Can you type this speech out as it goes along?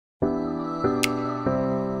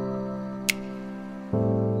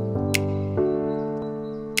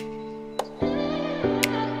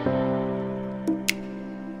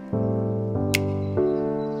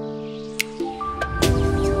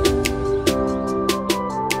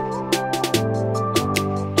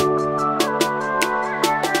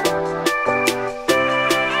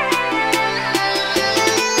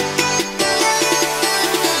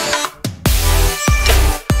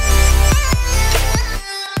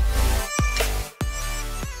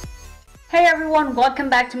Hey everyone, welcome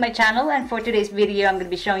back to my channel, and for today's video I'm going to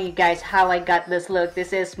be showing you guys how I got this look.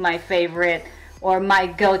 This is my favorite or my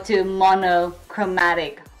go-to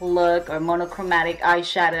monochromatic look or monochromatic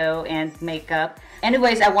eyeshadow and makeup.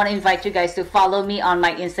 Anyways, I want to invite you guys to follow me on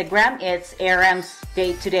my Instagram. It's Arrem's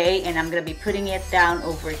Day Today, and I'm going to be putting it down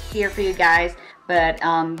over here for you guys. But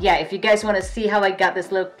yeah, if you guys want to see how I got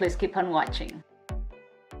this look, please keep on watching.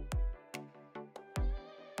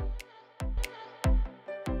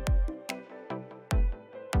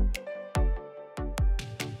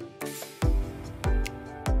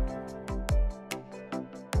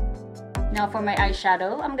 Now for my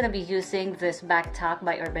eyeshadow, I'm going to be using this BACKTALK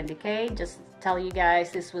by Urban Decay. Just tell you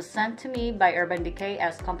guys, this was sent to me by Urban Decay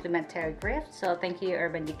as complimentary gift. So thank you,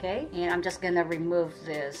 Urban Decay. And I'm just going to remove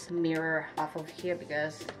this mirror off of here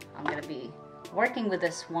because I'm going to be working with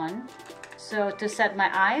this one. So to set my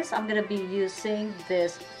eyes, I'm going to be using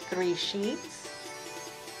this 3 sheets.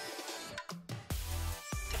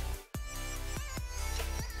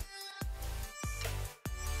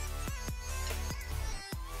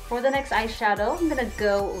 For the next eyeshadow, I'm gonna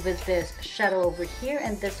go with this shadow over here,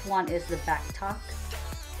 and this one is the BACKTALK.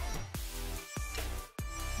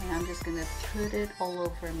 And I'm just gonna put it all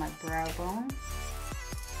over my brow bone.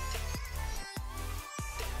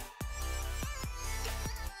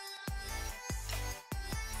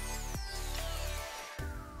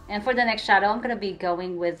 And for the next shadow, I'm gonna be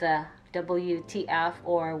going with the WTF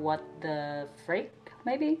or what the frick,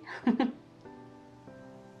 maybe?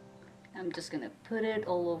 I'm just gonna put it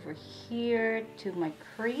all over here to my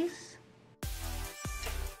crease.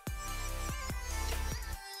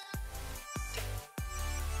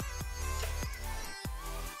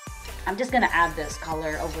 I'm just gonna add this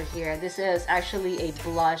color over here. This is actually a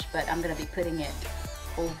blush, but I'm gonna be putting it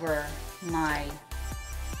over my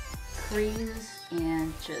crease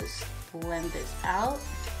and just blend this out.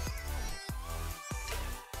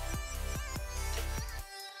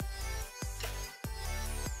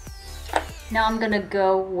 Now I'm gonna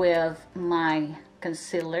go with my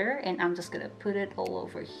concealer, and I'm just gonna put it all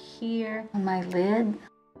over here on my lid.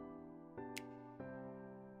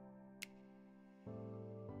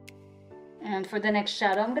 And for the next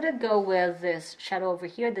shadow, I'm gonna go with this shadow over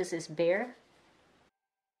here. This is Bear.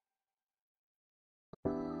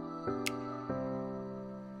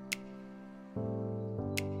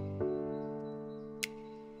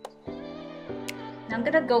 I'm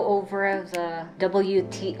gonna go over the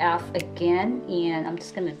WTF again, and I'm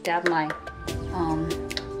just gonna dab my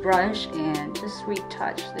brush and just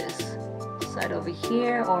retouch this side over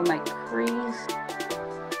here or my crease.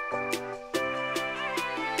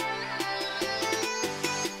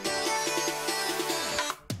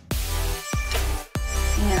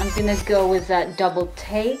 And I'm gonna go with that double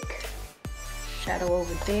take shadow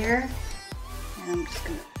over there, and I'm just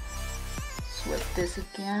gonna swip this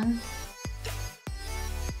again.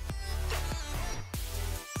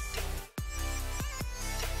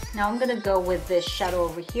 Now I'm gonna go with this shadow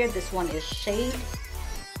over here. This one is Shade,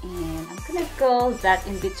 and I'm gonna go that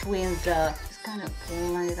in between the, just kind of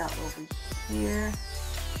blend it out over here.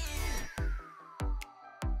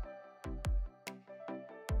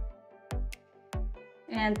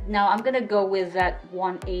 And now I'm gonna go with that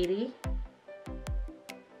 180,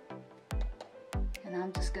 and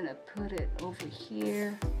I'm just gonna put it over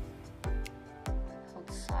here,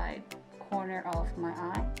 outside corner of my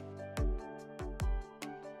eye.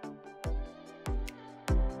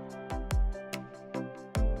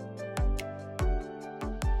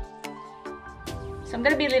 So I'm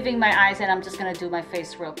going to be leaving my eyes, and I'm just going to do my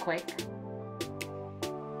face real quick.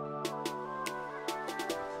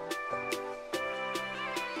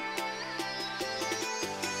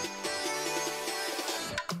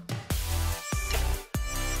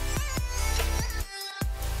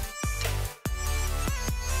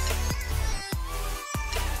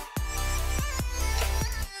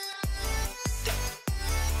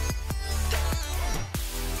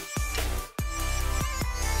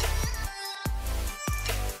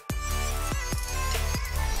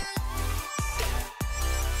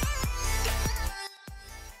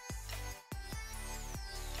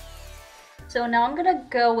 So now I'm gonna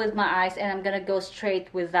go with my eyes, and I'm gonna go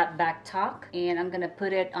straight with that BACKTALK, and I'm gonna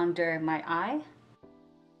put it under my eye.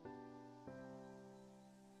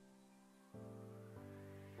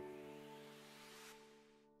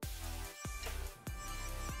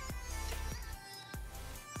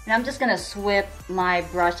 And I'm just gonna swip my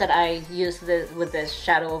brush that I used with this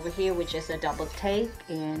shadow over here, which is a double take,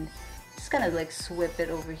 and just gonna like swip it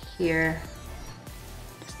over here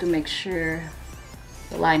just to make sure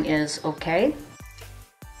the line is okay.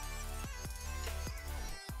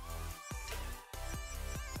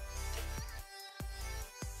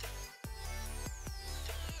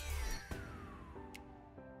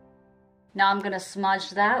 Now I'm gonna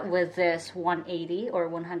smudge that with this 180 or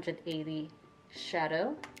 180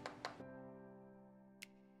 shadow.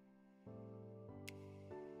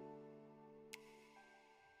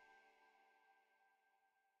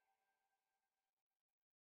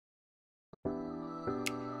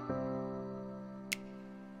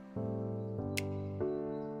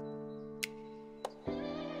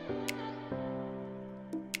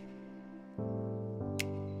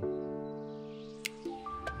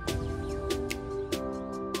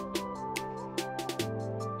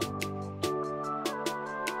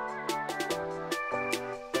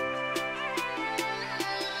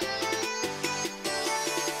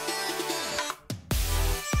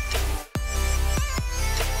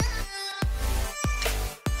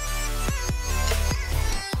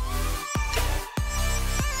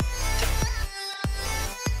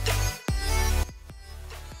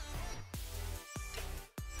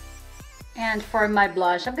 And for my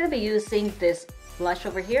blush, I'm going to be using this blush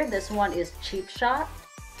over here. This one is Cheap Shot.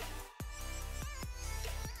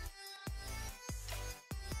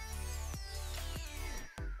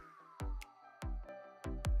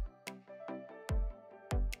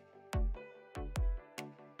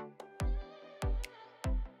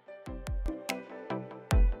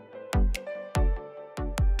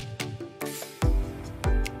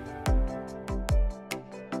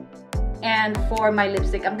 And for my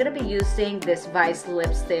lipstick, I'm going to be using this Vice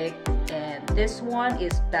lipstick, and this one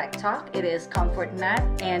is BACKTALK. It is Comfort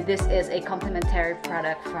Matte, and this is a complimentary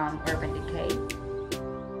product from Urban Decay.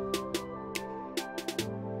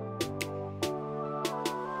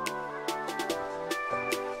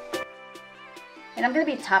 And I'm going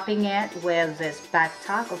to be topping it with this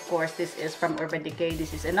BACKTALK. Of course, this is from Urban Decay.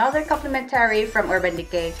 This is another complimentary from Urban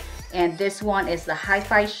Decay, and this one is the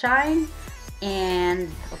Hi-Fi Shine. And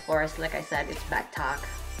of course, like I said, it's BACKTALK.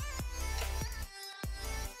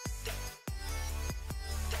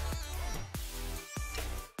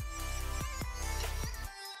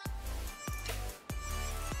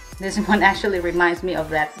 This one actually reminds me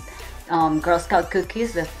of that Girl Scout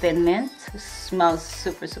cookies, the Thin Mint. It smells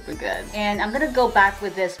super good. And I'm gonna go back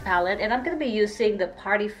with this palette, and I'm gonna be using the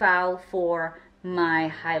Party Foul for my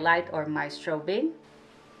highlight or my strobing.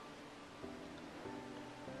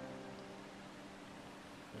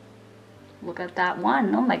 Look at that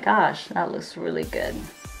one. Oh my gosh, that looks really good.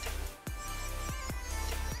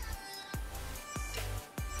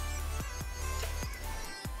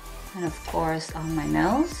 And of course on my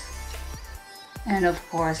nose. And of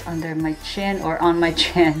course under my chin, or on my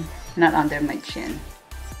chin, not under my chin.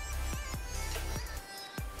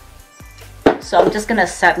 So I'm just gonna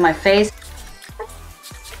set my face.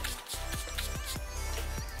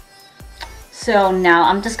 So now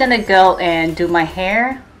I'm just gonna go and do my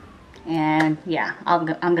hair. And yeah, I'm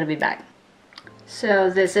gonna be back. So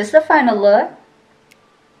this is the final look.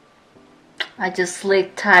 I just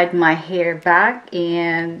slick tied my hair back,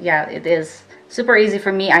 and yeah, it is super easy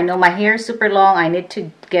for me. I know my hair is super long. I need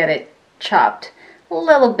to get it chopped a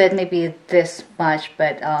little bit, maybe this much,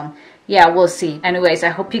 but yeah, we'll see. Anyways, I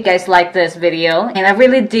hope you guys like this video, and I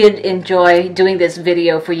really did enjoy doing this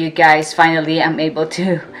video for you guys. Finally, I'm able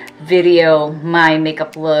to video my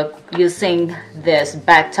makeup look using this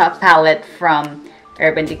BACKTALK palette from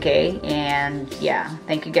Urban Decay. And yeah,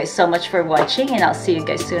 thank you guys so much for watching, and I'll see you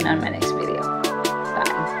guys soon on my next video.